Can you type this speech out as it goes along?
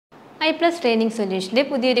iPlus training സൊല്യൂഷന്റെ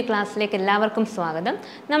പുതിയൊരു ക്ലാസ്സിലേക്ക് എല്ലാവർക്കും സ്വാഗതം.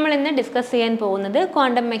 നമ്മൾ ഇന്ന് ഡിസ്കസ് ചെയ്യാൻ പോകുന്നത്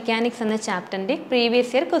ക്വാണ്ടം മെക്കാനിക്സ് എന്ന ചാപ്റ്ററിന്റെ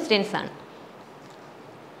പ്രീവിയസ് ഇയർ ക്വസ്റ്റ്യൻസ് ആണ്.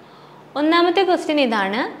 ഒന്നാമത്തെ ക്വസ്റ്റ്യൻ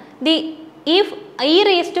ഇതാണ്. If e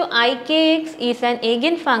raised to ikx is an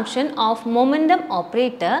eigenfunction of momentum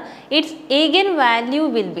operator, its eigenvalue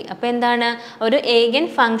will be. അപ്പോൾ എന്താണ്? ഒരു eigen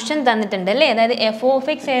function തന്നിട്ടുണ്ട് അല്ലേ? അതായത് f of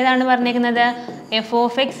x ഏതാണ് പറഞ്ഞിരിക്കുന്നത്? f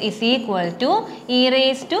of x is equal to e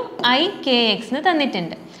raised to ikx എന്ന്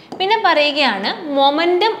തന്നിട്ടുണ്ട്. പിന്നെ പറയുകയാണ്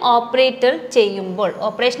മൊമെൻറ്റം ഓപ്പറേറ്റർ ചെയ്യുമ്പോൾ,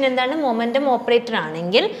 ഓപ്പറേഷൻ എന്താണ്? മൊമെൻറ്റം ഓപ്പറേറ്റർ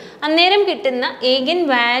ആണെങ്കിൽ അന്നേരം കിട്ടുന്ന ഏഗൻ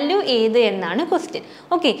വാല്യൂ ഏത് എന്നാണ് ക്വസ്റ്റ്യൻ.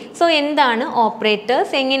 ഓക്കെ, സോ എന്താണ്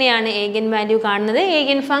ഓപ്പറേറ്റേഴ്സ്, എങ്ങനെയാണ് ഏഗൻ വാല്യൂ കാണുന്നത്,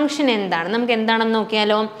 ഏഗൻ ഫംഗ്ഷൻ എന്താണ്, നമുക്ക് എന്താണെന്ന്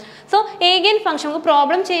നോക്കിയാലോ. സോ ഏഗൻ ഫംഗ്ഷൻ നമുക്ക്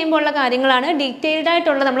പ്രോബ്ലം ചെയ്യുമ്പോൾ ഉള്ള കാര്യങ്ങളാണ്, ഡീറ്റെയിൽഡ്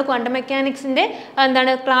ആയിട്ടുള്ള നമ്മൾ ക്വാണ്ടം മെക്കാനിക്സിൻ്റെ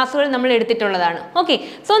എന്താണ് ക്ലാസ്സുകൾ നമ്മൾ എടുത്തിട്ടുള്ളതാണ്. ഓക്കെ,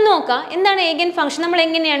 സോ നോക്കാം എന്താണ് ഏഗൻ ഫംഗ്ഷൻ, നമ്മൾ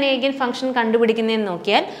എങ്ങനെയാണ് ഏഗൻ ഫംഗ്ഷൻ കണ്ടുപിടിക്കുന്നതെന്ന്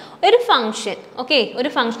നോക്കിയാൽ, ഒരു ഫംഗ്ഷൻ, ഓക്കെ, ഒരു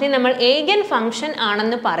ഫംഗ്ഷനെ നമ്മൾ ഏഗൻ ഫംഗ്ഷൻ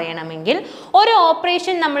ആണെന്ന് പറയണമെങ്കിൽ ഒരു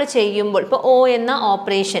ഓപ്പറേഷൻ നമ്മൾ ചെയ്യുമ്പോൾ, ഇപ്പോൾ ഒ എന്ന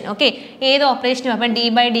ഓപ്പറേഷൻ, ഓക്കെ, ഏത് ഓപ്പറേഷനും അപ്പം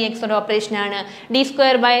d/dx ഒരു ഓപ്പറേഷനാണ്,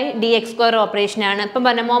 d²/dx² ഓപ്പറേഷനാണ്, ഇപ്പം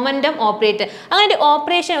പറഞ്ഞ മൊമെൻറ്റം ഓപ്പറേറ്റർ, അങ്ങനെ ഒരു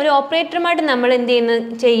ഓപ്പറേഷൻ ഒരു ഓപ്പറേറ്ററുമായിട്ട് നമ്മൾ എന്ത്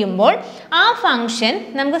ചെയ്യുമ്പോൾ ആ ഫംഗ്ഷൻ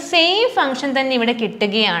നമുക്ക് സെയിം ഫംഗ്ഷൻ തന്നെ ഇവിടെ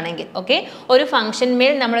കിട്ടുകയാണെങ്കിൽ, ഓക്കെ, ഒരു ഫംഗ്ഷൻ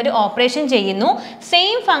മേൽ നമ്മളൊരു ഓപ്പറേഷൻ ചെയ്യുന്നു,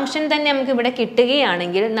 സെയിം ഫംഗ്ഷൻ തന്നെ നമുക്ക് ഇവിടെ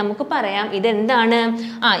കിട്ടുകയാണെങ്കിൽ നമുക്ക് പറയാം ഇതെന്താണ്,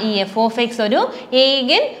 ഈ എഫ് ഓഫ് എക്സ് ഒരു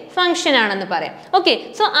ഏഗൻ ഫംഗ്ഷൻ ആണെന്ന് പറയാം. ഓക്കെ,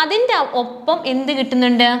 സോ അതിൻ്റെ ഒപ്പം എന്ത്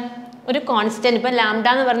കിട്ടുന്നുണ്ട്, ഒരു കോൺസ്റ്റന്റ്. ഇപ്പം ലാംഡ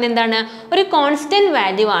എന്ന് പറഞ്ഞാൽ എന്താണ്, ഒരു കോൺസ്റ്റന്റ്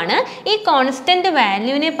വാല്യൂ ആണ്. ഈ കോൺസ്റ്റന്റ്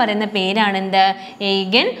വാല്യൂവിനെ പറയുന്ന പേരാണ് എന്ത്,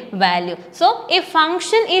 ഏഗൻ value. So A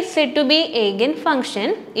function is said to B ഏഗൻ function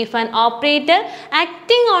if an operator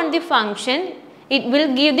acting on the function it will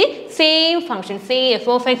give the same function. Say f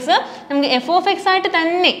of x നമുക്ക് f of x ആയിട്ട്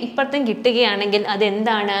തന്നെ ഇപ്പുറത്തും കിട്ടുകയാണെങ്കിൽ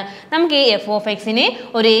അതെന്താണ്, നമുക്ക് ഈ f of x നെ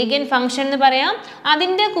ഒരു ഏഗൻ ഫംഗ്ഷൻ എന്ന് പറയാം.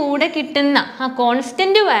 അതിൻ്റെ കൂടെ കിട്ടുന്ന ആ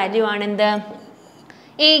കോൺസ്റ്റന്റ് വാല്യൂ ആണ് എന്ത്,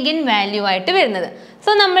 ഏഗൻ വാല്യൂ ആയിട്ട് വരുന്നത്.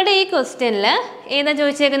 സോ നമ്മുടെ ഈ ക്വസ്റ്റ്യനിൽ ഏതാ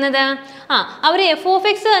ചോദിച്ചേക്കുന്നത്, അവർ എഫ് ഓഫ്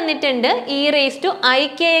എക്സ് തന്നിട്ടുണ്ട്, ഇ റേസ് ടു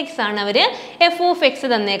ikx ആണ് അവർ എഫ് ഓഫ് എക്സ്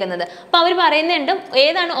തന്നേക്കുന്നത്. അപ്പോൾ അവർ പറയുന്നുണ്ട്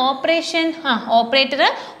ഏതാണ് ഓപ്പറേഷൻ, ഓപ്പറേറ്റർ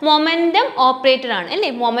മൊമെൻറ്റം ഓപ്പറേറ്റർ ആണ് അല്ലേ,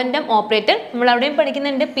 മൊമെൻറ്റം ഓപ്പറേറ്റർ. നമ്മൾ അവിടെയും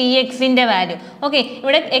പഠിക്കുന്നുണ്ട് പി എക്സിൻ്റെ വാല്യൂ. ഓക്കെ,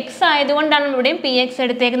 ഇവിടെ എക്സ് ആയതുകൊണ്ടാണ് ഇവിടെയും പി എക്സ്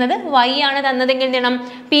എടുത്തേക്കുന്നത്, വൈ ആണ് തന്നതെങ്കിൽ വേണം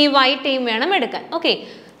പി വൈ ടീം വേണം എടുക്കാൻ. ഓക്കെ,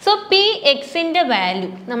 സോ പി എക്സിൻ്റെ വാല്യൂ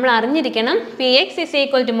നമ്മൾ അറിഞ്ഞിരിക്കണം. P X is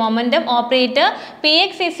equal to momentum operator, P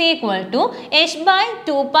X is equal to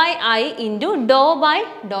h/2πi into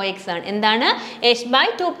ഡോ/ഡോ X ആണ്. എന്താണ്,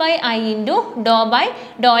 h/2πi ഇൻറ്റു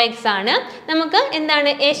ഡോ/ഡോ എക്സ് ആണ്. നമുക്ക് എന്താണ്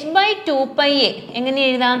h/2π എങ്ങനെ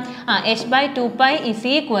എഴുതാം, h/2π is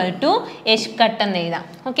equal to h cut എന്ന് എഴുതാം.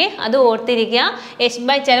 ഓക്കെ, അത് ഓർത്തിരിക്കുക.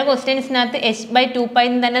 ചില ക്വസ്റ്റ്യൻസിനകത്ത് h/2π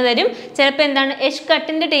തന്നെ തരും, ചിലപ്പോൾ എന്താണ് h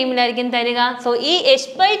കട്ടിൻ്റെ ടൈമിലായിരിക്കും തരിക. സോ ഈ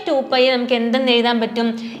h/2π നമുക്ക് എന്തെന്ന് എഴുതാൻ പറ്റും,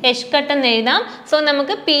 h കട്ട് എന്ന് എഴുതാം. സോ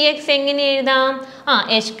നമുക്ക് പി എക്സ് എങ്ങനെ എഴുതാം,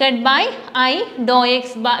 h cut by i Dr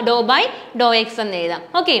X എന്ന് എഴുതാം.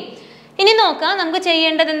 ഓക്കെ, ഇനി നോക്കാം നമുക്ക്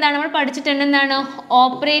ചെയ്യേണ്ടത് എന്താണ്, നമ്മൾ പഠിച്ചിട്ടുണ്ട് എന്താണ്,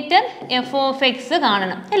 ഓപ്പറേറ്റർ എഫ് ഓഫ് എക്സ്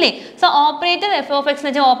കാണണം അല്ലേ. So operator F of X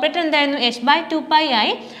എന്ന് വെച്ചാൽ ഓപ്പറേറ്റർ എന്തായിരുന്നു, h/2πi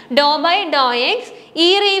Dr X E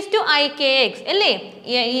raise to ikx അല്ലേ.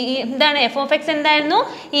 എന്താണ് എഫ് ഓഫ് എക്സ് എന്തായിരുന്നു,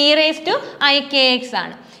 ഇ റേസ് ടു ikx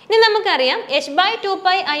ആണ്. ഇനി നമുക്കറിയാം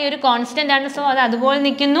h/2πi ഒരു കോൺസ്റ്റന്റ് ആണ്, സോ അത് അതുപോലെ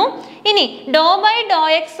നിൽക്കുന്നു. ഇനി ഡോ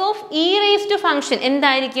X of E raise to function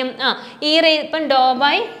എന്തായിരിക്കും, ഇപ്പം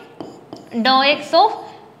ഡോ X of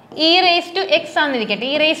E raise to X ആണെന്നിരിക്കട്ടെ,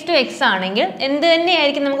 ഇ റേസ് ടു എക്സ് ആണെങ്കിൽ എന്ത്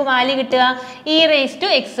തന്നെയായിരിക്കും നമുക്ക് വാല്യൂ കിട്ടുക, ഇ റേസ് ടു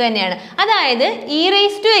എക്സ് തന്നെയാണ്. അതായത് ഇ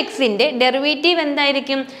റേസ് ടു എക്സിൻ്റെ ഡെറിവേറ്റീവ്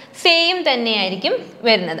എന്തായിരിക്കും, സെയിം തന്നെയായിരിക്കും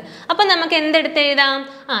വരുന്നത്. അപ്പം നമുക്ക് എന്തെടുത്ത് എഴുതാം,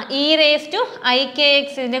 ഇ റേസ് ടു ikx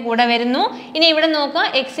ഇതിൻ്റെ കൂടെ വരുന്നു. ഇനി ഇവിടെ നോക്കുക,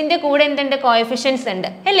 എക്സിൻ്റെ കൂടെ എന്തുണ്ട്, കോഎഫിഷ്യൻസ് ഉണ്ട്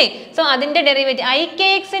അല്ലേ. സോ അതിൻ്റെ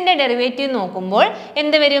ഡെറിവേറ്റീവ് ikxൻ്റെ ഡെറിവേറ്റീവ് നോക്കുമ്പോൾ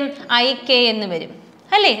എന്ത് വരും, ik എന്ന് വരും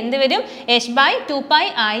അല്ലേ. എന്ത് വരും, h/2πi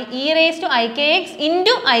E raise to ikx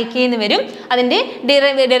into ik എന്ന് വരും അതിൻ്റെ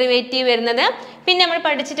ഡെറിവേറ്റീവ് വരുന്നത്. പിന്നെ നമ്മൾ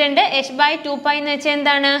പഠിച്ചിട്ടുണ്ട് h/2π എന്ന് വെച്ചാൽ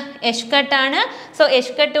എന്താണ്, h കട്ടാണ്. സോ h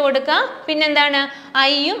കട്ട് കൊടുക്കുക, പിന്നെന്താണ്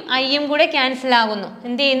ഐയും കൂടെ ക്യാൻസൽ ആകുന്നു.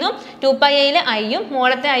 എന്ത് ചെയ്യുന്നു, 2πiയിൽ ഐയും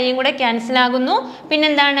മോളത്തെ ഐയും കൂടെ ക്യാൻസൽ ആകുന്നു.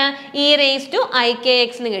 പിന്നെന്താണ് ഇ റേസ് ടു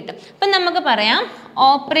ikx എന്ന് കിട്ടും. അപ്പം നമുക്ക് പറയാം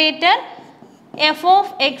operator F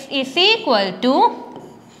of X is equal to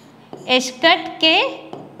h cut k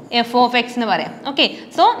F of X എന്ന് പറയാം. ഓക്കെ,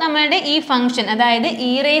 സോ നമ്മളുടെ ഈ ഫംഗ്ഷൻ അതായത്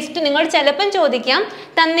നിങ്ങൾ ചിലപ്പം ചോദിക്കാം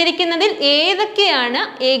തന്നിരിക്കുന്നതിൽ ഏതൊക്കെയാണ്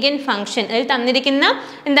ഏഗൻ ഫംഗ്ഷൻ, അതിൽ തന്നിരിക്കുന്ന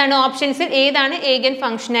എന്താണ് ഓപ്ഷൻസിൽ ഏതാണ് ഏഗൻ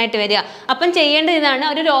ഫംഗ്ഷൻ ആയിട്ട് വരിക. അപ്പം ചെയ്യേണ്ടത് ഇതാണ്,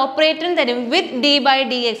 ഒരു ഓപ്പറേറ്ററും തരും വിത്ത് ഡി ബൈ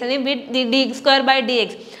ഡി എക്സ് അല്ലെങ്കിൽ വിത്ത് D square by D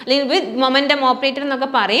X അല്ലെങ്കിൽ വിത്ത് മൊമെന്റം ഓപ്പറേറ്റർ എന്നൊക്കെ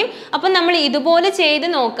പറയും. അപ്പം നമ്മൾ ഇതുപോലെ ചെയ്ത്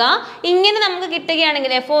നോക്കുക. ഇങ്ങനെ നമുക്ക്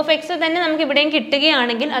കിട്ടുകയാണെങ്കിൽ എഫ് ഓഫ് എക്സ് തന്നെ നമുക്ക് ഇവിടെയും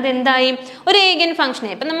കിട്ടുകയാണെങ്കിൽ അതെന്തായി, ഒരു ഏഗൻ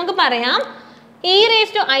ഫംഗ്ഷനായി. അപ്പം നമുക്ക് പറയാം E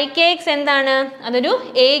raise to I K X എന്താണ്, അതൊരു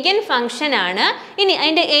ഏഗൻ ഫംഗ്ഷൻ ആണ്. ഇനി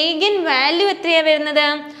അതിൻ്റെ ഏഗൻ വാല്യൂ എത്രയാണ് വരുന്നത്,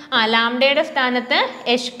 ലാംഡയുടെ സ്ഥാനത്ത്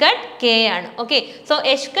എച്ച് കട്ട് കെ ആണ്. Okay, so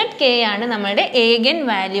H cut K ആണ് നമ്മളുടെ ഏഗൻ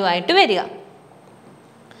വാല്യൂ ആയിട്ട് വരിക.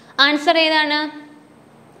 ആൻസർ ഏതാണ്,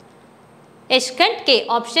 H cut K,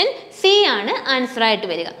 option C ആണ് ആൻസർ ആയിട്ട്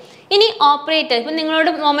വരിക. ഇനി ഓപ്പറേറ്റർ, ഇപ്പം നിങ്ങളോട്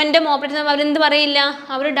മൊമെന്റം ഓപ്പറേറ്റർ അവരെന്ത് പറയില്ല,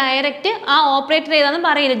 അവർ ഡയറക്റ്റ് ആ ഓപ്പറേറ്റർ ഏതാണെന്ന്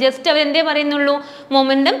പറയില്ല, ജസ്റ്റ് അവരെന്തേ പറയുന്നുള്ളൂ,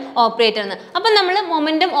 മൊമെന്റം ഓപ്പറേറ്റർ എന്ന്. അപ്പം നമ്മൾ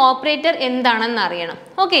മൊമെന്റം ഓപ്പറേറ്റർ എന്താണെന്ന് അറിയണം.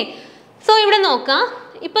 ഓക്കെ, സോ ഇവിടെ നോക്കാം.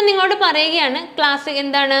 ഇപ്പം നിങ്ങളോട് പറയുകയാണ് ക്ലാസ്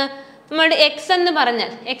എന്താണ്, നമ്മളുടെ എക്സ് എന്ന് പറഞ്ഞാൽ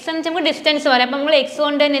എക്സ് എന്ന് വെച്ചാൽ നമുക്ക് ഡിസ്റ്റൻസ് പറയാം. അപ്പം നമ്മൾ എക്സ്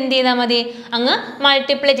കൊണ്ട് തന്നെ എന്ത് ചെയ്താൽ മതി, അങ്ങ്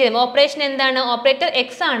മൾട്ടിപ്ലൈ ചെയ്ത് ഓപ്പറേഷൻ എന്താണ്, ഓപ്പറേറ്റർ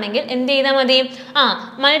എക്സ് ആണെങ്കിൽ എന്ത് ചെയ്താൽ മതി,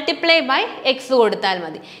 മൾട്ടിപ്ലൈ ബൈ എക്സ് കൊടുത്താൽ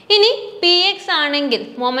മതി. ഇനി പി എക്സ് ആണെങ്കിൽ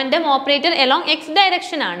momentum operator along X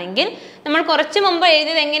direction ആണെങ്കിൽ നമ്മൾ കുറച്ച് മുമ്പ്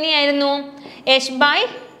എഴുതിയത് എങ്ങനെയായിരുന്നു, H by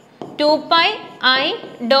 2π i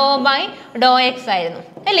Dr by Dr X ആയിരുന്നു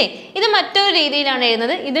അല്ലേ. ഇത് മറ്റൊരു രീതിയിലാണ്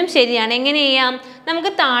എഴുതുന്നത്, ഇതും ശരിയാണ്. എങ്ങനെ ചെയ്യാം,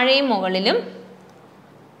 നമുക്ക് താഴെയും മുകളിലും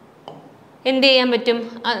എന്ത് ചെയ്യാൻ പറ്റും,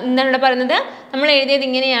 എന്താണ് ഇവിടെ പറയുന്നത്, നമ്മൾ എഴുതിയത്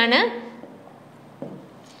ഇങ്ങനെയാണ്,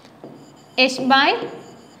 H by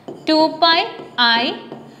 2π i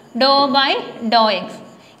Dr by Dr X.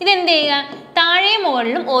 ഇതെന്ത് ചെയ്യുക, താഴെയും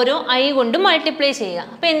മുകളിലും ഓരോ ഐ കൊണ്ട് മൾട്ടിപ്ലൈ ചെയ്യുക.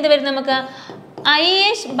 അപ്പം എന്ത് വരും, നമുക്ക് I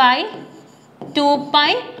H by 2π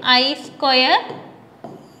i square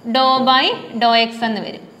Dr by Dr X എന്ന്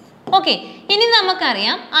വരും. ഓക്കെ, ഇനി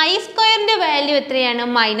നമുക്കറിയാം ഐ സ്ക്വയറിൻ്റെ വാല്യൂ എത്രയാണ്,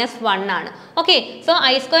 -1 ആണ്. ഓക്കെ, സോ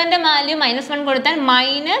ഐ സ്ക്വയറിൻ്റെ വാല്യൂ -1 കൊടുത്താൽ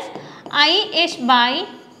minus I H by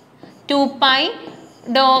 2π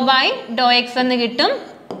Dr by Dr X എന്ന് കിട്ടും.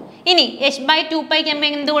 ഇനി എച്ച് ബൈ 2π ആകുമ്പോൾ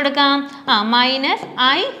എന്ത് കൊടുക്കാം, minus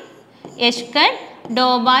I H cut Dr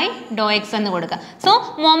by Dr X എന്ന് കൊടുക്കുക. So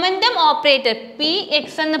momentum operator P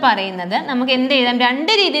X എന്ന് പറയുന്നത് നമുക്ക് എന്ത് എഴുതാം,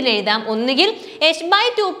 രണ്ട് രീതിയിൽ എഴുതാം. ഒന്നുകിൽ H by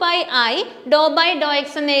 2π i Dr by Dr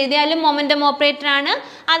X എന്ന് എഴുതിയാലും മൊമെന്റം ഓപ്പറേറ്റർ ആണ്.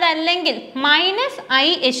 അതല്ലെങ്കിൽ minus I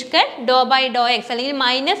H cut Dr by Dr X അല്ലെങ്കിൽ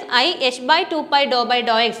minus I H by 2π Dr by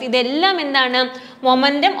Dr X, ഇതെല്ലാം എന്താണ്,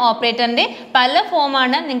 മൊമെന്റം ഓപ്പറേറ്ററിന്റെ പല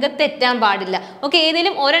ഫോമാണ്, നിങ്ങൾക്ക് തെറ്റാൻ പാടില്ല. ഓക്കെ,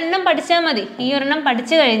 ഏതെങ്കിലും ഒരെണ്ണം പഠിച്ചാൽ മതി. ഈ ഒരെണ്ണം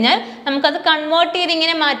പഠിച്ചു കഴിഞ്ഞാൽ നമുക്കത് കൺവേർട്ട് ചെയ്ത്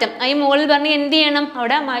ഇങ്ങനെ മാറ്റാം. ഈ മുകളിൽ പറഞ്ഞ് എന്ത് ചെയ്യണം,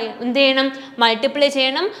 അവിടെ എന്ത് ചെയ്യണം, മൾട്ടിപ്ലൈ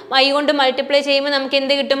ചെയ്യണം. ഐ കൊണ്ട് മൾട്ടിപ്ലൈ ചെയ്യുമ്പോൾ നമുക്ക്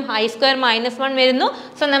എന്ത് കിട്ടും, ഐ സ്ക്വയർ -1 വരുന്നു.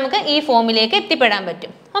 സോ നമുക്ക് ഈ ഫോമിലേക്ക് എത്തിപ്പെടാൻ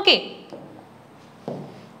പറ്റും. ഓക്കെ,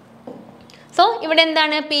 സോ ഇവിടെ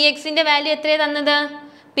എന്താണ്, പി എക്സിന്റെ വാല്യൂ എത്രയാണ് തന്നത്,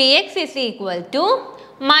 P X is equal to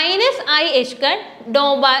minus I H cut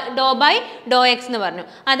Dr by Dr X എന്ന് പറഞ്ഞു.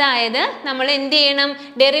 അതായത് നമ്മൾ എന്ത് ചെയ്യണം,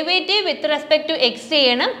 derivative with respect to X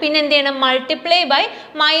ചെയ്യണം, പിന്നെ എന്ത് ചെയ്യണം, multiply by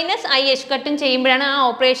minus I H കട്ടും ചെയ്യുമ്പോഴാണ് ആ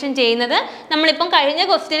ഓപ്പറേഷൻ ചെയ്യുന്നത്. നമ്മളിപ്പം കഴിഞ്ഞ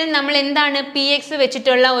ക്വസ്റ്റ്യനിൽ നമ്മൾ എന്താണ് പി എക്സ്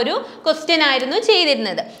വെച്ചിട്ടുള്ള ഒരു ക്വസ്റ്റ്യൻ ആയിരുന്നു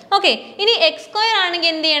ചെയ്തിരുന്നത്. ഓക്കെ, ഇനി എക്സ് സ്ക്വയർ ആണെങ്കിൽ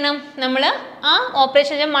എന്ത് ചെയ്യണം, നമ്മൾ ആ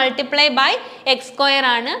operation multiply by X square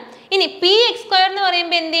ആണ്. ഇനി പി എക്സ് സ്ക്വയർ എന്ന്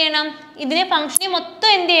പറയുമ്പോൾ എന്ത് ചെയ്യണം, ഇതിനെ ഫംഗ്ഷനെ മൊത്തം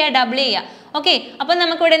എന്ത് ചെയ്യുക, ഡബിൾ ചെയ്യുക. ഓക്കെ, അപ്പം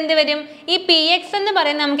നമുക്കിവിടെ എന്ത് വരും, ഈ പി എക്സ് എന്ന്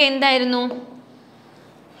പറയുന്നത് നമുക്ക് എന്തായിരുന്നു,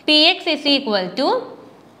 P X is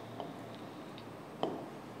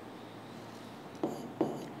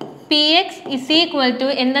equal to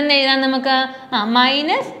എന്തെന്ന് എഴുതാം നമുക്ക്,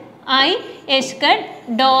 minus I H cut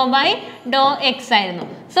Dr by Dr X ആയിരുന്നു.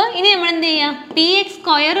 സോ ഇനി നമ്മൾ എന്ത് ചെയ്യാം, പി എക്സ്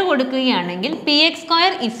സ്ക്വയർ കൊടുക്കുകയാണെങ്കിൽ P X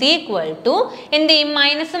square is equal to എന്ത് ചെയ്യും,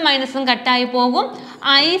 മൈനസും മൈനസും കട്ടായി പോകും,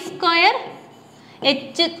 I square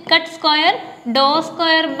H cut square Dr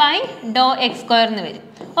square by Dr X square എന്ന് വരും.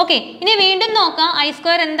 ഓക്കെ, ഇനി വീണ്ടും നോക്കാം, ഐ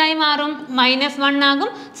സ്ക്വയർ എന്തായി മാറും, -1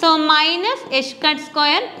 ആകും. So minus H cut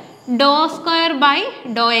square Dr square by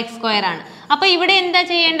Dr X square ആണ്. അപ്പോൾ ഇവിടെ എന്താ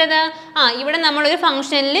ചെയ്യേണ്ടത്, ഇവിടെ നമ്മളൊരു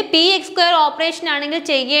ഫംഗ്ഷനിൽ പി എക്സ് സ്ക്വയർ ഓപ്പറേഷൻ ആണെങ്കിൽ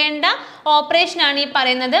ചെയ്യേണ്ട ഓപ്പറേഷൻ ആണ് ഈ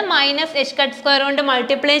പറയുന്നത്, മൈനസ് എച്ച് കട്ട് സ്ക്വയർ കൊണ്ട്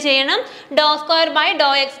മൾട്ടിപ്ലൈ ചെയ്യണം, ഡോ square by Dr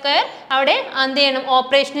X square അവിടെ എന്ത് ചെയ്യണം,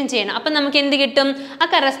 ഓപ്പറേഷനും ചെയ്യണം. അപ്പം നമുക്ക് എന്ത് കിട്ടും, ആ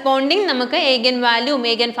കറസ്പോണ്ടിങ് നമുക്ക് ഏഗൻ വാല്യൂവും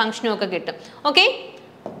ഏഗൻ ഫംഗ്ഷനും ഒക്കെ കിട്ടും. ഓക്കെ,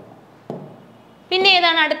 പിന്നെ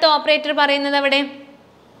ഏതാണ് അടുത്ത ഓപ്പറേറ്റർ പറയുന്നത്, അവിടെ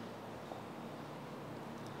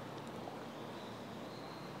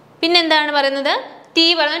പിന്നെന്താണ് പറയുന്നത്, ടി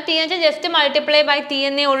പറഞ്ഞു, ടി എന്ന് വെച്ചാൽ ജസ്റ്റ് മൾട്ടിപ്ലൈ ബൈ ടി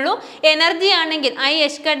എന്നേ ഉള്ളൂ. എനർജി ആണെങ്കിൽ I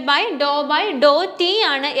H cut by Dr T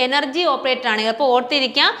ആണ് എനർജി ഓപ്പറേറ്റർ ആണെങ്കിൽ. അപ്പോൾ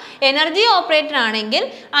ഓർത്തിരിക്കാം, എനർജി ഓപ്പറേറ്റർ ആണെങ്കിൽ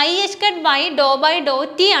I H cut by Dr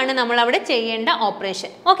T ആണ് നമ്മൾ അവിടെ ചെയ്യേണ്ട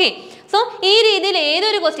ഓപ്പറേഷൻ. ഓക്കെ, സോ ഈ രീതിയിൽ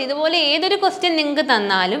ഏതൊരു ക്വസ്റ്റ്യൻ, ഇതുപോലെ ഏതൊരു ക്വസ്റ്റ്യൻ നിങ്ങൾക്ക്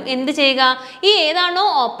തന്നാലും എന്ത് ചെയ്യുക, ഈ ഏതാണോ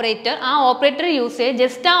ഓപ്പറേറ്റർ ആ ഓപ്പറേറ്റർ യൂസ് ചെയ്ത്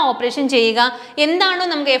ജസ്റ്റ് ആ ഓപ്പറേഷൻ ചെയ്യുക. എന്താണോ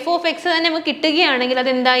നമുക്ക് എഫ് ഓഫ് എക്സ് തന്നെ നമുക്ക് കിട്ടുകയാണെങ്കിൽ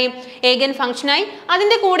അതെന്തായി, ഏഗൻ ഫംഗ്ഷനായി.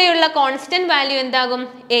 അതിൻ്റെ കൂടെയുള്ള കോൺസ്റ്റന്റ് വാല്യൂ എന്താകും,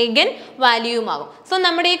 ഏഗൻ വാല്യൂമാകും. സോ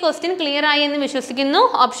നമ്മുടെ ഈ ക്വസ്റ്റ്യൻ ക്ലിയർ ആയി എന്ന് വിശ്വസിക്കുന്നു.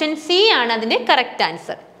 ഓപ്ഷൻ സി ആണ് അതിൻ്റെ കറക്റ്റ്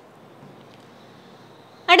ആൻസർ.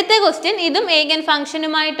 അടുത്ത ക്വസ്റ്റ്യൻ, ഇതും ഏഗൻ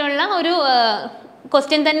ഫംഗ്ഷനുമായിട്ടുള്ള ഒരു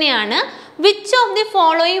ക്വസ്റ്റ്യൻ തന്നെയാണ്. Which of the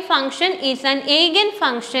following function is an ഏഗൻ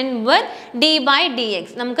function with D by D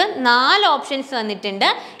X. നമുക്ക് 4 ഓപ്ഷൻസ് തന്നിട്ടുണ്ട്.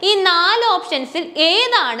 ഈ 4 ഓപ്ഷൻസിൽ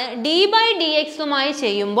ഏതാണ് ഡി ബൈ ഡി എക്സുമായി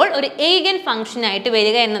ചെയ്യുമ്പോൾ ഒരു ഏഗൻ ഫംഗ്ഷൻ ആയിട്ട്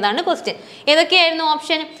വരിക എന്നതാണ് question. ഏതൊക്കെയായിരുന്നു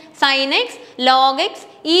option? Sign X, log X,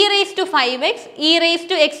 E raise to 5x, E raise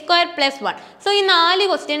to X square plus 1. So ഈ 4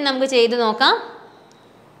 ക്വസ്റ്റ്യൻ നമുക്ക് ചെയ്ത് നോക്കാം.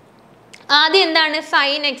 ആദ്യം എന്താണ്,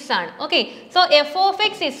 സൈൻ എക്സ് ആണ്. Okay, so F of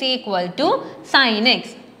X is equal to sign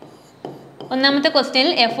X. ഒന്നാമത്തെ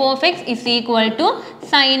ക്വസ്റ്റ്യനിൽ F of X is equal to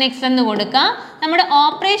sign X എന്ന് കൊടുക്കുക. നമ്മുടെ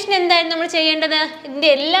ഓപ്പറേഷൻ എന്തായിരുന്നു നമ്മൾ ചെയ്യേണ്ടത്? ഇതിൻ്റെ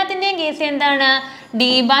എല്ലാത്തിൻ്റെയും കേസ് എന്താണ്,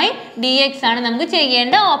 ഡി ബൈ ഡി എക്സ് ആണ് നമുക്ക്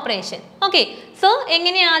ചെയ്യേണ്ട ഓപ്പറേഷൻ. ഓക്കെ, സോ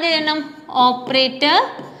എങ്ങനെയാണ് ആദ്യം എണ്ണം, operator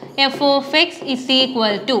F of X is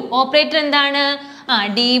equal to, operator എന്താണ്,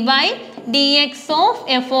 D by D X of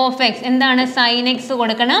F of X എന്താണ്, സൈൻ എക്സ്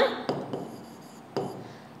കൊടുക്കണം.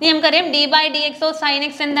 ഇനി നമുക്കറിയാം D by D X of sine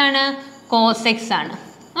X എന്താണ്, കോസ് എക്സ് ആണ്.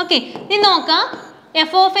 ഓക്കെ, ഇനി നോക്കാം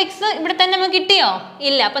എഫ് ഓഫ് എക്സ് ഇവിടെ തന്നെ നമുക്ക് കിട്ടിയോ?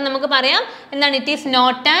 ഇല്ല. അപ്പം നമുക്ക് പറയാം എന്താണ്, it is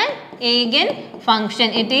not an ഏഗൻ function.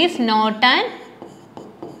 It is not an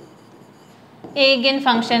ഏഗൻ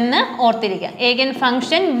function എന്ന് ഓർത്തിരിക്കുക. ഏഗൻ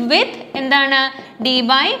ഫംഗ്ഷൻ വിത്ത് എന്താണ്, D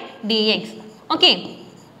by D X. Okay,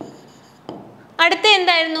 അടുത്ത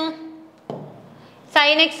എന്തായിരുന്നു,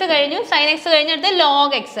 സൈൻ എക്സ് കഴിഞ്ഞു. Sign X കഴിഞ്ഞടുത്ത്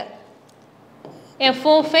log X. F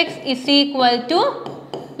of X is equal to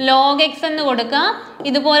log X എന്ന് കൊടുക്കുക.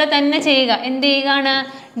 ഇതുപോലെ തന്നെ ചെയ്യുക. എന്ത് ചെയ്യുകയാണ്,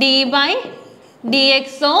 D by D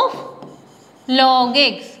X of log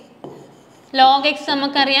X. Log X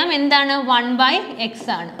നമുക്കറിയാം എന്താണ്, 1/x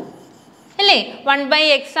ആണ് അല്ലേ.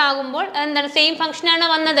 1/x ആകുമ്പോൾ എന്താണ്, സെയിം ഫംഗ്ഷൻ ആണ്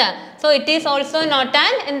വന്നത്. So it is also not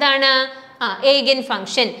an എന്താണ്, ഏഗൻ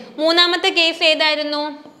ഫംഗ്ഷൻ. മൂന്നാമത്തെ കേസ് ഏതായിരുന്നു,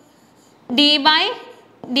 D by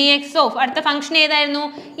D X of അടുത്ത ഫംഗ്ഷൻ ഏതായിരുന്നു,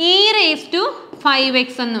 ഇ റേസ് ടു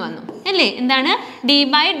 5x എന്ന് വന്നു അല്ലേ. എന്താണ്, D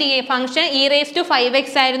by D function E raise to 5x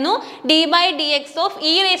ആയിരുന്നു. D by D X of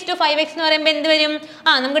E raise to 5x എന്ന് പറയുമ്പോൾ എന്ത് വരും,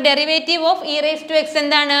 നമുക്ക് derivative of E raise to X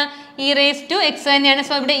എന്താണ്, ഇ റേസ് ടു എക്സ് തന്നെയാണ്.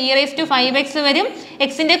 സോ ഇവിടെ ഇ റേസ് ടു 5x വരും.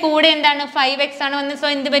 എക്സിന്റെ കൂടെ എന്താണ്, 5x ആണ് വന്നത്. സോ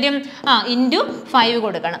എന്ത് വരും, ഇൻറ്റു 5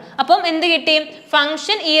 കൊടുക്കണം. അപ്പം എന്ത് കിട്ടി,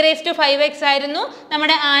 function E raise to 5x ആയിരുന്നു.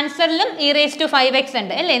 നമ്മുടെ ആൻസറിലും ഇ റേസ് ടു 5x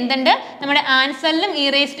ഉണ്ട് അല്ലേ. എന്തുണ്ട്, നമ്മുടെ ആൻസറിലും ഇ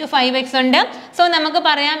റേസ് ടു 5x ഉണ്ട്. സോ നമുക്ക്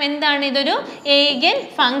പറയാം എന്താണ്, ഇതൊരു ഏഗൻ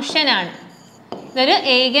ഫംഗ്ഷൻ ആണ്. ഇതൊരു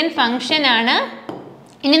ഏഗൻ ഫംഗ്ഷൻ ആണ്.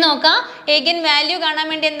 ഇനി നോക്കാം, ഏഗൻ വാല്യൂ കാണാൻ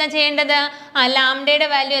വേണ്ടി എന്താ ചെയ്യേണ്ടത്, ലാംഡയുടെ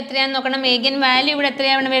വാല്യൂ എത്രയാണെന്ന് നോക്കണം. ഏഗൻ വാല്യൂ ഇവിടെ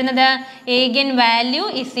എത്രയാണ് വരുന്നത്, ഏഗൻ വാല്യൂ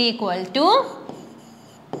ഇസ് ഈക്വൽ ടു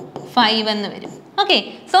 5 എന്ന് വരും. ഓക്കെ,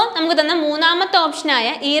 സോ നമുക്ക് തന്ന മൂന്നാമത്തെ ഓപ്ഷനായ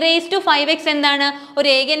ഇ റേസ് ടു 5x എന്താണ്, ഒരു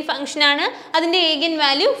ഏഗൻ ഫംഗ്ഷൻ ആണ്. അതിൻ്റെ ഏഗൻ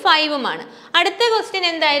വാല്യൂ 5ഉമാണ്. അടുത്ത ക്വസ്റ്റ്യൻ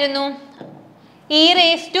എന്തായിരുന്നു, E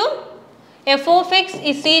raise to F of X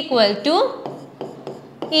is equal to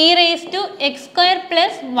E raise to X square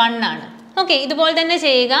plus 1 ആണ്. ഓക്കെ, ഇതുപോലെ തന്നെ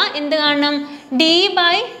ചെയ്യുക. എന്ത് കാണണം, D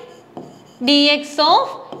by D X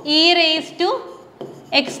of E raise to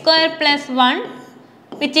X square plus 1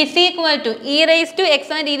 which is equal to E raise to X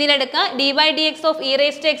എന്ന രീതിയിൽ എടുക്കുക. D by D X of E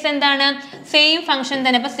raise to X എന്താണ്, സെയിം ഫംഗ്ഷൻ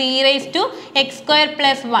തന്നെ. അപ്പോൾ C raise to X square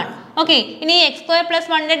plus 1. Okay, ഇനി X square plus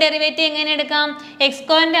 1ന്റെ derivative എങ്ങനെ എടുക്കാം, X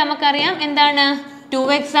സ്ക്വയറിൻ്റെ നമുക്കറിയാം എന്താണ്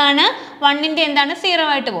 2x ആണ്. 1ന്റെ എന്താണ് 0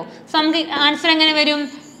 ആയിട്ട് പോകും. സോ നമുക്ക് ആൻസർ എങ്ങനെ വരും,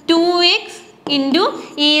 2x into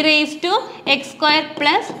E raise to X square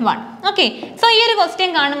plus 1. Okay, so ഈ ഒരു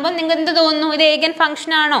ക്വസ്റ്റ്യൻ കാണുമ്പോൾ നിങ്ങൾക്ക് എന്ത് തോന്നുന്നു, ഇത് ഏഗൻ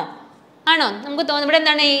ഫംഗ്ഷൻ ആണോ? നമുക്ക് തോന്നുന്നു ഇവിടെ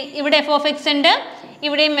എന്താണ്, ഇവിടെ എഫ് ഓഫ് എക്സ് ഉണ്ട്,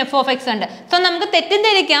 ഇവിടെയും എഫ് ഓഫ് എക്സ് ഉണ്ട്. സോ നമുക്ക്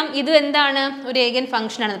തെറ്റിദ്ധരിക്കാം ഇത് എന്താണ്, ഒരു ഏഗൻ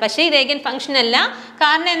ഫംഗ്ഷൻ ആണ്. പക്ഷേ ഇത് ഏഗൻ ഫംഗ്ഷൻ അല്ല.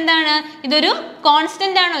 കാരണം എന്താണ്, ഇതൊരു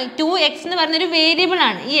കോൺസ്റ്റന്റ് ആണ്. 2x എന്ന് പറഞ്ഞൊരു വേരിയബിൾ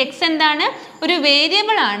ആണ്. ഈ എക്സ് എന്താണ്, ഒരു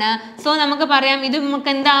വേരിയബിൾ ആണ്. സോ നമുക്ക് പറയാം ഇത്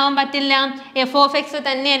നമുക്ക് എന്താവാൻ പറ്റില്ല, എഫ് ഓഫ് എക്സ്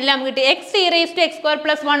തന്നെയല്ല നമുക്ക് കിട്ടി, X E raise to X square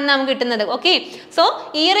plus 1 നമുക്ക് കിട്ടുന്നത്. Okay, so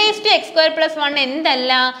E raise to X square plus 1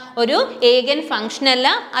 എന്തല്ല, ഒരു ഏഗൻ ഫംഗ്ഷൻ അല്ല.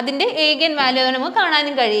 അതിൻ്റെ ഏഗൻ വാല്യൂ നമുക്ക്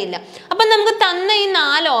കാണാനും കഴിയില്ല. അപ്പം നമുക്ക് തന്ന ഈ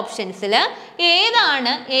 4 ഓപ്ഷൻസിൽ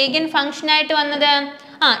ഏതാണ് ഏഗൻ ഫംഗ്ഷൻ ആയിട്ട് വന്നത്,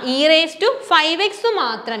 ഇ റേസ് ടു 5x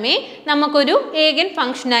മാത്രമേ നമുക്കൊരു ഏഗൻ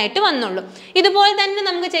ഫംഗ്ഷൻ ആയിട്ട് വന്നുള്ളൂ. ഇതുപോലെ തന്നെ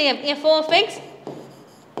നമുക്ക് ചെയ്യാം, എഫ് ഓഫ് എക്സ്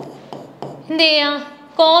എന്ത് ചെയ്യാം,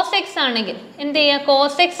 കോസ് എക്സ് ആണെങ്കിൽ എന്ത് ചെയ്യുക,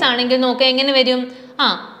 കോസ് എക്സ് ആണെങ്കിൽ നോക്കുക എങ്ങനെ വരും,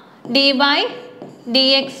 D by D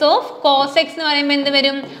X of cos X എന്ന് പറയുമ്പോൾ എന്ത്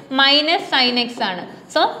വരും, മൈനസ് സൈൻ എക്സ് ആണ്.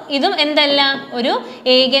 സോ ഇതും എന്തല്ല, ഒരു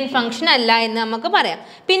ഏഗൻ ഫംഗ്ഷൻ അല്ല എന്ന് നമുക്ക് പറയാം.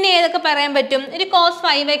 പിന്നെ ഏതൊക്കെ പറയാൻ പറ്റും, ഒരു കോസ്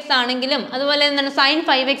 5x ആണെങ്കിലും അതുപോലെ എന്താണ് സൈൻ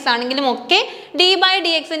 5x ആണെങ്കിലും ഒക്കെ ഡി ബൈ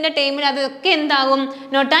ഡി എക്സിൻ്റെ ടൈമിൽ അതൊക്കെ എന്താകും,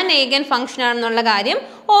 നോട്ട് ആൻ ഏഗൻ ഫംഗ്ഷൻ ആണെന്നുള്ള കാര്യം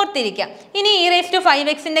ഓർത്തിരിക്കുക. ഇനി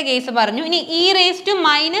e⁵ കേസ് പറഞ്ഞു. ഇനി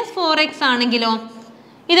e⁻⁻4x ആണെങ്കിലോ,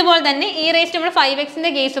 ഇതുപോലെ തന്നെ നമ്മൾ 5x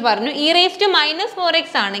കേസ് പറഞ്ഞു. e⁻⁻4x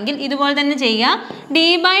ആണെങ്കിൽ ഇതുപോലെ തന്നെ ചെയ്യുക, D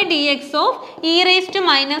by D X of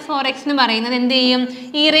e⁻⁻4x എന്ന് പറയുന്നത് എന്ത് ചെയ്യും,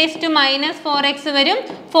 e⁻⁻4x വരും,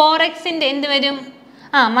 4xൻ്റെ എന്ത് വരും,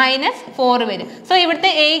 -4 വരും. സോ ഇവിടുത്തെ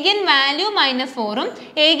ഏഗൻ വാല്യൂ -4ഉം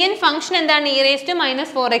ഏഗൻ ഫംഗ്ഷൻ എന്താണ്,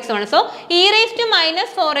 e⁻⁻4x ആണ്. സോ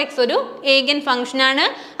e⁻⁻4x ഒരു ഏഗൻ ഫംഗ്ഷൻ ആണ്,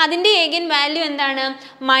 അതിൻ്റെ ഏഗൻ വാല്യൂ എന്താണ്,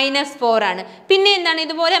 -4 ആണ്. പിന്നെ എന്താണ്,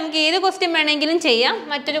 ഇതുപോലെ നമുക്ക് ഏത് ക്വസ്റ്റ്യൻ വേണമെങ്കിലും ചെയ്യാം.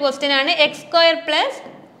 മറ്റൊരു ക്വസ്റ്റ്യൻ ആണ് x² പ്ലസ്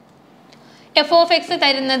f(x)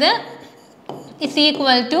 തരുന്നത് is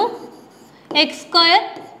equal to x²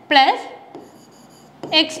 plus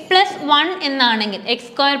x+1 എന്നാണെങ്കിൽ,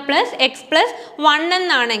 x² പ്ലസ് x+1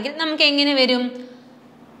 എന്നാണെങ്കിൽ നമുക്ക് എങ്ങനെ വരും,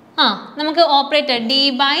 നമുക്ക് operator D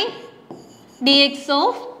by D X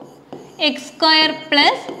of x²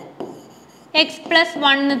 plus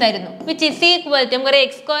x+1 തരുന്നു, വിച്ച് ഇസ് ഈക്വൽ ടു നമുക്കറിയാം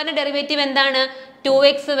x² ഡെറിവേറ്റീവ് എന്താണ്,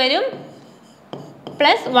 2x വരും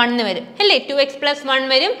പ്ലസ് 1 വരും അല്ലേ, 2x പ്ലസ് 1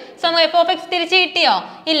 വരും. സോ f(x) തിരിച്ച് കിട്ടിയോ,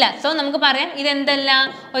 ഇല്ല. സോ നമുക്ക് പറയാം ഇതെന്തല്ല,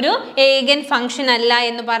 ഒരു ഏഗൻ ഫംഗ്ഷൻ അല്ല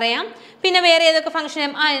എന്ന് പറയാം. പിന്നെ വേറെ ഏതൊക്കെ ഫംഗ്ഷൻ,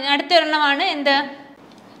 അടുത്തൊരെണ്ണമാണ് എന്ത്,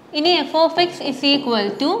 ഇനി f(x) is equal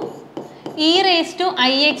to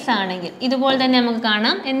e⁻�ix ആണെങ്കിൽ ഇതുപോലെ തന്നെ നമുക്ക്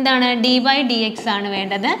കാണാം എന്താണ്, ഡി ബൈ ഡി എക്സ് ആണ്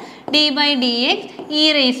വേണ്ടത്. D by D X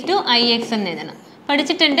e⁻�ix എന്ന് എഴുതണം.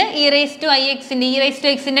 പഠിച്ചിട്ടുണ്ട്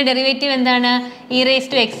e⁻⁻ ഡെറിവേറ്റീവ് എന്താണ്,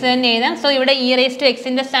 e⁻x തന്നെ എഴുതാം. സോ ഇവിടെ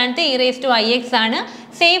e⁻xൻ്റെ സ്ഥാനത്ത് e⁻�ix ആണ്.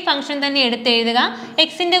 സെയിം ഫംഗ്ഷൻ തന്നെ എടുത്ത് എഴുതുക.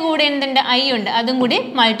 എക്സിൻ്റെ കൂടെ എന്തുണ്ട്, ഐ ഉണ്ട്, അതും കൂടി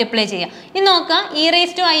മൾട്ടിപ്ലൈ ചെയ്യുക. ഇനി നോക്കുക,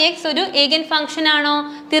 e⁻�ix ഒരു ഏഗൻ ഫംഗ്ഷൻ ആണോ,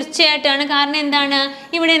 തീർച്ചയായിട്ടാണ്. കാരണം എന്താണ്,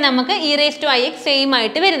 ഇവിടെ നമുക്ക് e⁻�ix സെയിം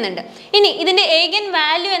ആയിട്ട് വരുന്നുണ്ട്. ഇനി ഇതിൻ്റെ ഏഗൻ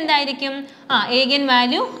വാല്യൂ എന്തായിരിക്കും, ഏഗൻ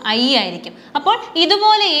വാല്യൂ ഐ ആയിരിക്കും. അപ്പോൾ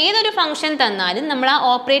ഇതുപോലെ ഏതൊരു ഫംഗ്ഷൻ തന്നാലും നമ്മൾ ആ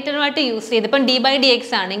ഓപ്പറേറ്ററുമായിട്ട് യൂസ് ചെയ്ത്, ഇപ്പം ഡി ബൈ ഡി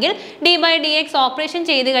എക്സ് ആണെങ്കിൽ D by D X operation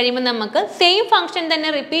ചെയ്ത് കഴിയുമ്പോൾ നമുക്ക് സെയിം ഫംഗ്ഷൻ തന്നെ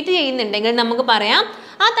റിപ്പീറ്റ് ചെയ്യുന്നുണ്ടെങ്കിൽ നമുക്ക് പറയാം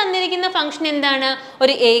ആ തന്നിരിക്കുന്ന ഫംഗ്ഷൻ എന്താണ്,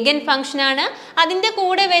 ഒരു ഏഗൻ ഫംഗ്ഷൻ ആണ്. അതിൻ്റെ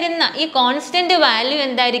കൂടെ വരുന്ന ഈ കോൺസ്റ്റന്റ് വാല്യൂ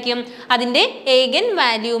എന്തായിരിക്കും, അതിൻ്റെ ഏഗൻ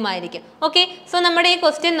വാല്യൂമായിരിക്കും. ഓക്കെ, സോ നമ്മുടെ ഈ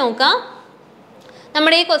ക്വസ്റ്റ്യൻ നോക്കാം.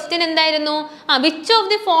 നമ്മുടെ ഈ ക്വസ്റ്റ്യൻ എന്തായിരുന്നു, which of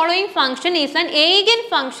the following function is an ഏഗൻ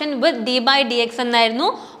function with D by D X എന്നായിരുന്നു.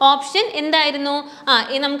 ഓപ്ഷൻ എന്തായിരുന്നു,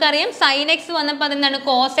 നമുക്കറിയാം sin x വന്നപ്പോൾ അതെന്താണ്,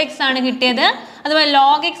 cos x ആണ് കിട്ടിയത്. അതുപോലെ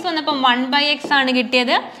log x വന്നപ്പോൾ 1/x ആണ്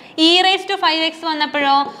കിട്ടിയത്. e⁻⁵x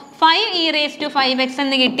വന്നപ്പോഴോ 5e⁻⁵x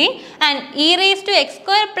എന്ന് കിട്ടി. ആൻഡ്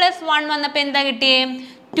e⁻x² പ്ലസ് 1 വന്നപ്പോൾ എന്താ കിട്ടിയേ,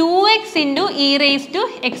 2x ഇൻറ്റു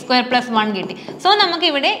e⁻x² പ്ലസ് 1 കിട്ടി. സോ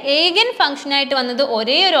നമുക്കിവിടെ ഏഗൻ ഫംഗ്ഷൻ ആയിട്ട് വന്നത്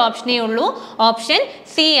ഒരേ ഒരു ഓപ്ഷനേ ഉള്ളൂ, ഓപ്ഷൻ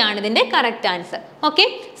സി ആണ് ഇതിൻ്റെ കറക്റ്റ് ആൻസർ. ഓക്കെ,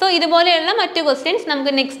 സോ ഇതുപോലെയുള്ള മറ്റു ക്വസ്റ്റ്യൻസ്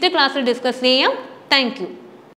നമുക്ക് നെക്സ്റ്റ് ക്ലാസ്സിൽ ഡിസ്കസ് ചെയ്യാം. Thank you.